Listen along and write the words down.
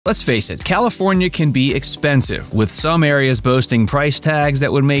Let's face it, California can be expensive, with some areas boasting price tags that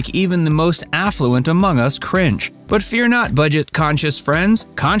would make even the most affluent among us cringe. But fear not, budget-conscious friends.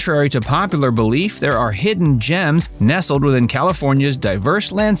 Contrary to popular belief, there are hidden gems nestled within California's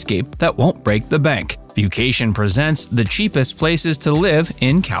diverse landscape that won't break the bank. Viewcation presents the cheapest places to live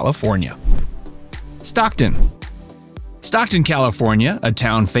in California. Stockton. Stockton, California, a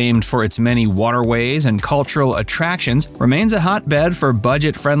town famed for its many waterways and cultural attractions, remains a hotbed for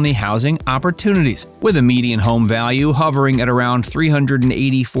budget-friendly housing opportunities. With a median home value hovering at around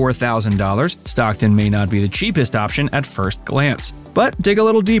 $384,000, Stockton may not be the cheapest option at first glance. But dig a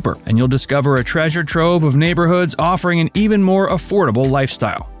little deeper, and you'll discover a treasure trove of neighborhoods offering an even more affordable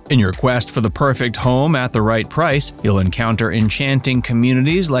lifestyle. In your quest for the perfect home at the right price, you'll encounter enchanting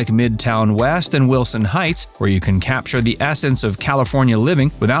communities like Midtown West and Wilson Heights, where you can capture the essence of California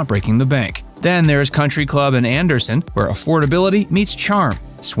living without breaking the bank. Then there's Country Club and Anderson, where affordability meets charm.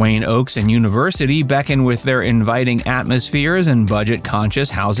 Swain Oaks and University beckon with their inviting atmospheres and budget-conscious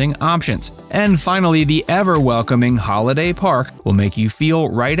housing options. And finally, the ever-welcoming Holiday Park will make you feel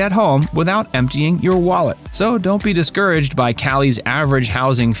right at home without emptying your wallet. So don't be discouraged by Cali's average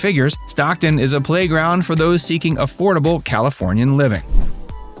housing figures. Stockton is a playground for those seeking affordable Californian living.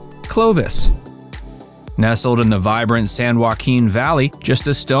 Clovis. Nestled in the vibrant San Joaquin Valley, just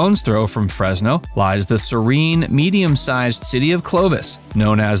a stone's throw from Fresno, lies the serene, medium-sized city of Clovis.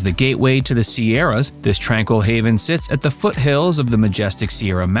 Known as the gateway to the Sierras, this tranquil haven sits at the foothills of the majestic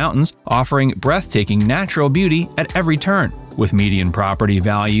Sierra Mountains, offering breathtaking natural beauty at every turn. With median property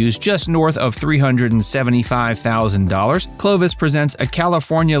values just north of $375,000, Clovis presents a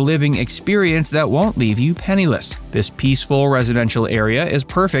California living experience that won't leave you penniless. This peaceful residential area is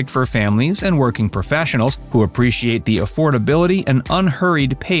perfect for families and working professionals who appreciate the affordability and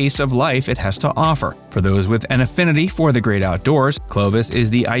unhurried pace of life it has to offer. For those with an affinity for the great outdoors, Clovis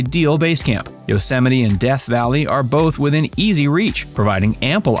is the ideal base camp. Yosemite and Death Valley are both within easy reach, providing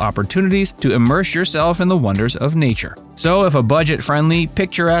ample opportunities to immerse yourself in the wonders of nature. So if a budget-friendly,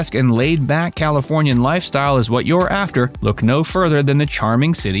 picturesque, and laid-back Californian lifestyle is what you're after, look no further than the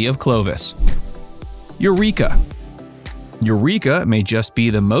charming city of Clovis. Eureka. Eureka may just be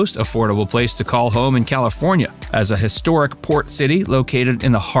the most affordable place to call home in California. As a historic port city located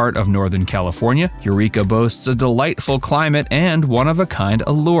in the heart of Northern California, Eureka boasts a delightful climate and one-of-a-kind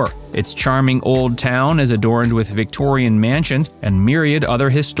allure. Its charming old town is adorned with Victorian mansions and myriad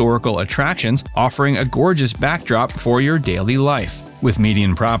other historical attractions, offering a gorgeous backdrop for your daily life. With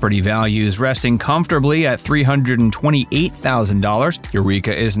median property values resting comfortably at $328,000,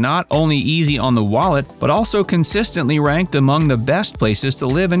 Eureka is not only easy on the wallet, but also consistently ranked among the best places to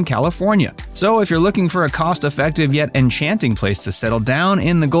live in California. So if you're looking for a cost-effective yet enchanting place to settle down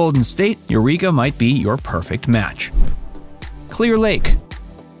in the Golden State, Eureka might be your perfect match. Clear Lake.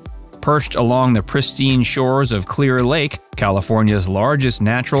 Perched along the pristine shores of Clear Lake, California's largest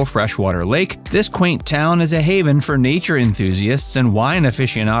natural freshwater lake, this quaint town is a haven for nature enthusiasts and wine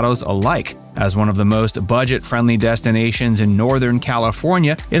aficionados alike. As one of the most budget-friendly destinations in Northern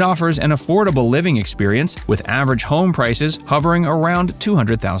California, it offers an affordable living experience, with average home prices hovering around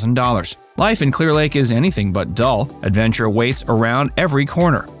 $200,000. Life in Clear Lake is anything but dull. Adventure waits around every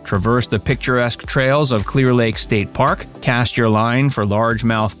corner. Traverse the picturesque trails of Clear Lake State Park, cast your line for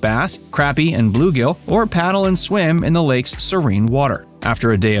largemouth bass, crappie, and bluegill, or paddle and swim in the lake's serene water.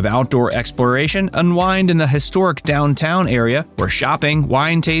 After a day of outdoor exploration, unwind in the historic downtown area, where shopping,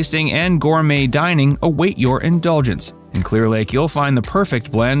 wine tasting, and gourmet dining await your indulgence. In Clear Lake, you'll find the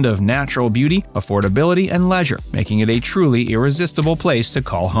perfect blend of natural beauty, affordability, and leisure, making it a truly irresistible place to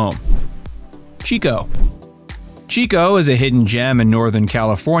call home. Chico. Chico is a hidden gem in Northern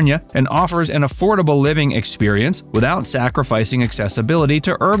California and offers an affordable living experience without sacrificing accessibility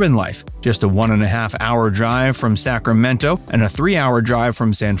to urban life. Just a 1.5-hour drive from Sacramento and a 3-hour drive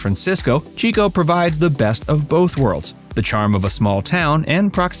from San Francisco, Chico provides the best of both worlds: the charm of a small town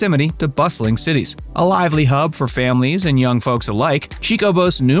and proximity to bustling cities. A lively hub for families and young folks alike, Chico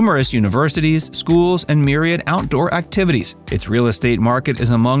boasts numerous universities, schools, and myriad outdoor activities. Its real estate market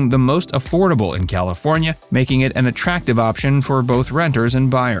is among the most affordable in California, making it an attractive option for both renters and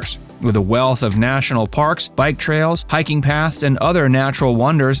buyers. With a wealth of national parks, bike trails, hiking paths, and other natural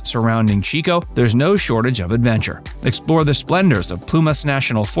wonders surrounding Chico, there's no shortage of adventure. Explore the splendors of Plumas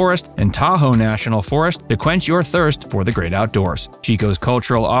National Forest and Tahoe National Forest to quench your thirst for the great outdoors. Chico's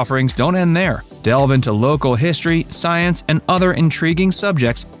cultural offerings don't end there. Delve into local history, science, and other intriguing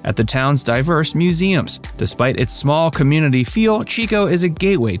subjects at the town's diverse museums. Despite its small community feel, Chico is a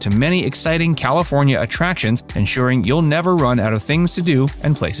gateway to many exciting California attractions, ensuring you'll never run out of things to do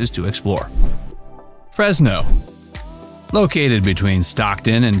and places to explore. Fresno. Located between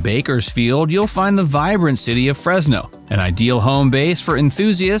Stockton and Bakersfield, you'll find the vibrant city of Fresno, an ideal home base for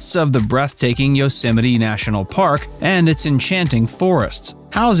enthusiasts of the breathtaking Yosemite National Park and its enchanting forests.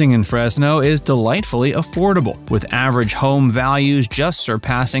 Housing in Fresno is delightfully affordable, with average home values just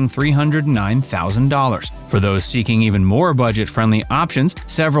surpassing $309,000. For those seeking even more budget-friendly options,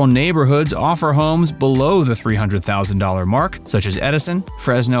 several neighborhoods offer homes below the $300,000 mark, such as Edison,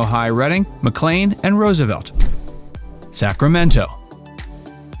 Fresno High Redding, McLean, and Roosevelt. Sacramento.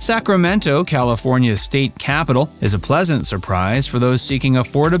 Sacramento, California's state capital, is a pleasant surprise for those seeking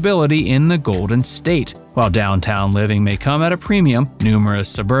affordability in the Golden State. While downtown living may come at a premium, numerous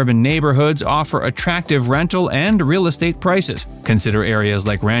suburban neighborhoods offer attractive rental and real estate prices. Consider areas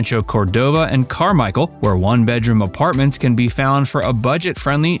like Rancho Cordova and Carmichael, where one-bedroom apartments can be found for a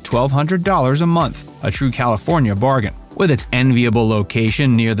budget-friendly $1,200 a month, a true California bargain. With its enviable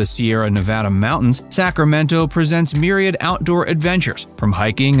location near the Sierra Nevada mountains, Sacramento presents myriad outdoor adventures, from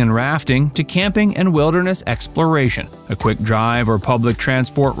hiking and rafting to camping and wilderness exploration. A quick drive or public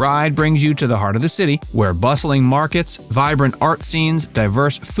transport ride brings you to the heart of the city, where bustling markets, vibrant art scenes,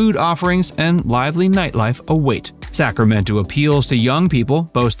 diverse food offerings, and lively nightlife await. Sacramento appeals to young people,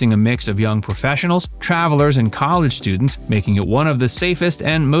 boasting a mix of young professionals, travelers, and college students, making it one of the safest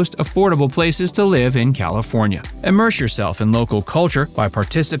and most affordable places to live in California. Immerse yourself in local culture by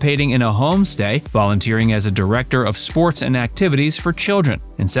participating in a homestay, volunteering as a director of sports and activities for children.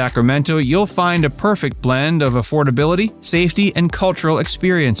 In Sacramento, you'll find a perfect blend of affordability, safety, and cultural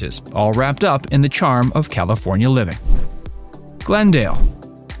experiences, all wrapped up in the charm of California living. Glendale.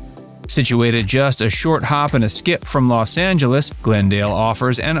 Situated just a short hop and a skip from Los Angeles, Glendale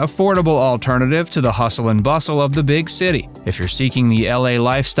offers an affordable alternative to the hustle and bustle of the big city. If you're seeking the LA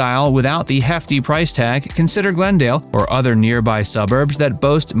lifestyle without the hefty price tag, consider Glendale or other nearby suburbs that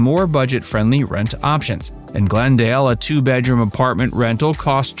boast more budget-friendly rent options. In Glendale, a two-bedroom apartment rental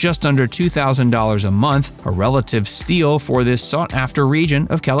costs just under $2,000 a month, a relative steal for this sought-after region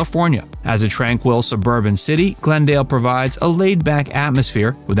of California. As a tranquil suburban city, Glendale provides a laid-back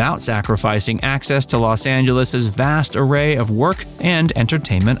atmosphere without sacrificing access to Los Angeles' vast array of work and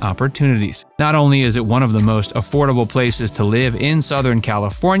entertainment opportunities. Not only is it one of the most affordable places to live in Southern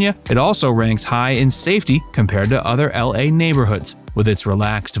California, it also ranks high in safety compared to other LA neighborhoods. With its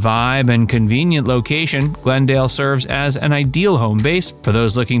relaxed vibe and convenient location, Glendale serves as an ideal home base for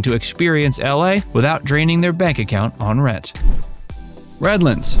those looking to experience LA without draining their bank account on rent.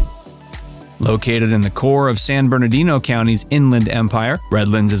 Redlands. Located in the core of San Bernardino County's Inland Empire,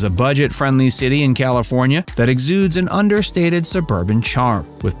 Redlands is a budget-friendly city in California that exudes an understated suburban charm.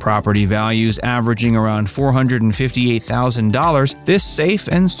 With property values averaging around $458,000, this safe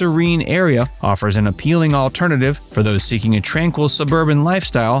and serene area offers an appealing alternative for those seeking a tranquil suburban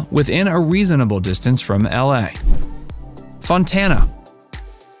lifestyle within a reasonable distance from LA. Fontana.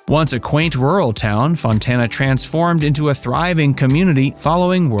 Once a quaint rural town, Fontana transformed into a thriving community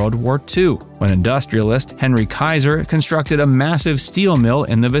following World War II, when industrialist Henry Kaiser constructed a massive steel mill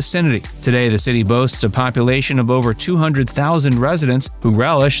in the vicinity. Today, the city boasts a population of over 200,000 residents who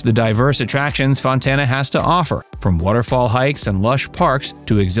relish the diverse attractions Fontana has to offer, from waterfall hikes and lush parks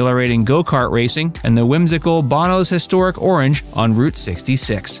to exhilarating go-kart racing and the whimsical Bono's Historic Orange on Route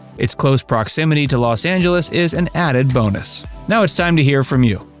 66. Its close proximity to Los Angeles is an added bonus. Now it's time to hear from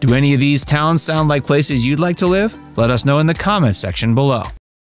you. Do any of these towns sound like places you'd like to live? Let us know in the comments section below.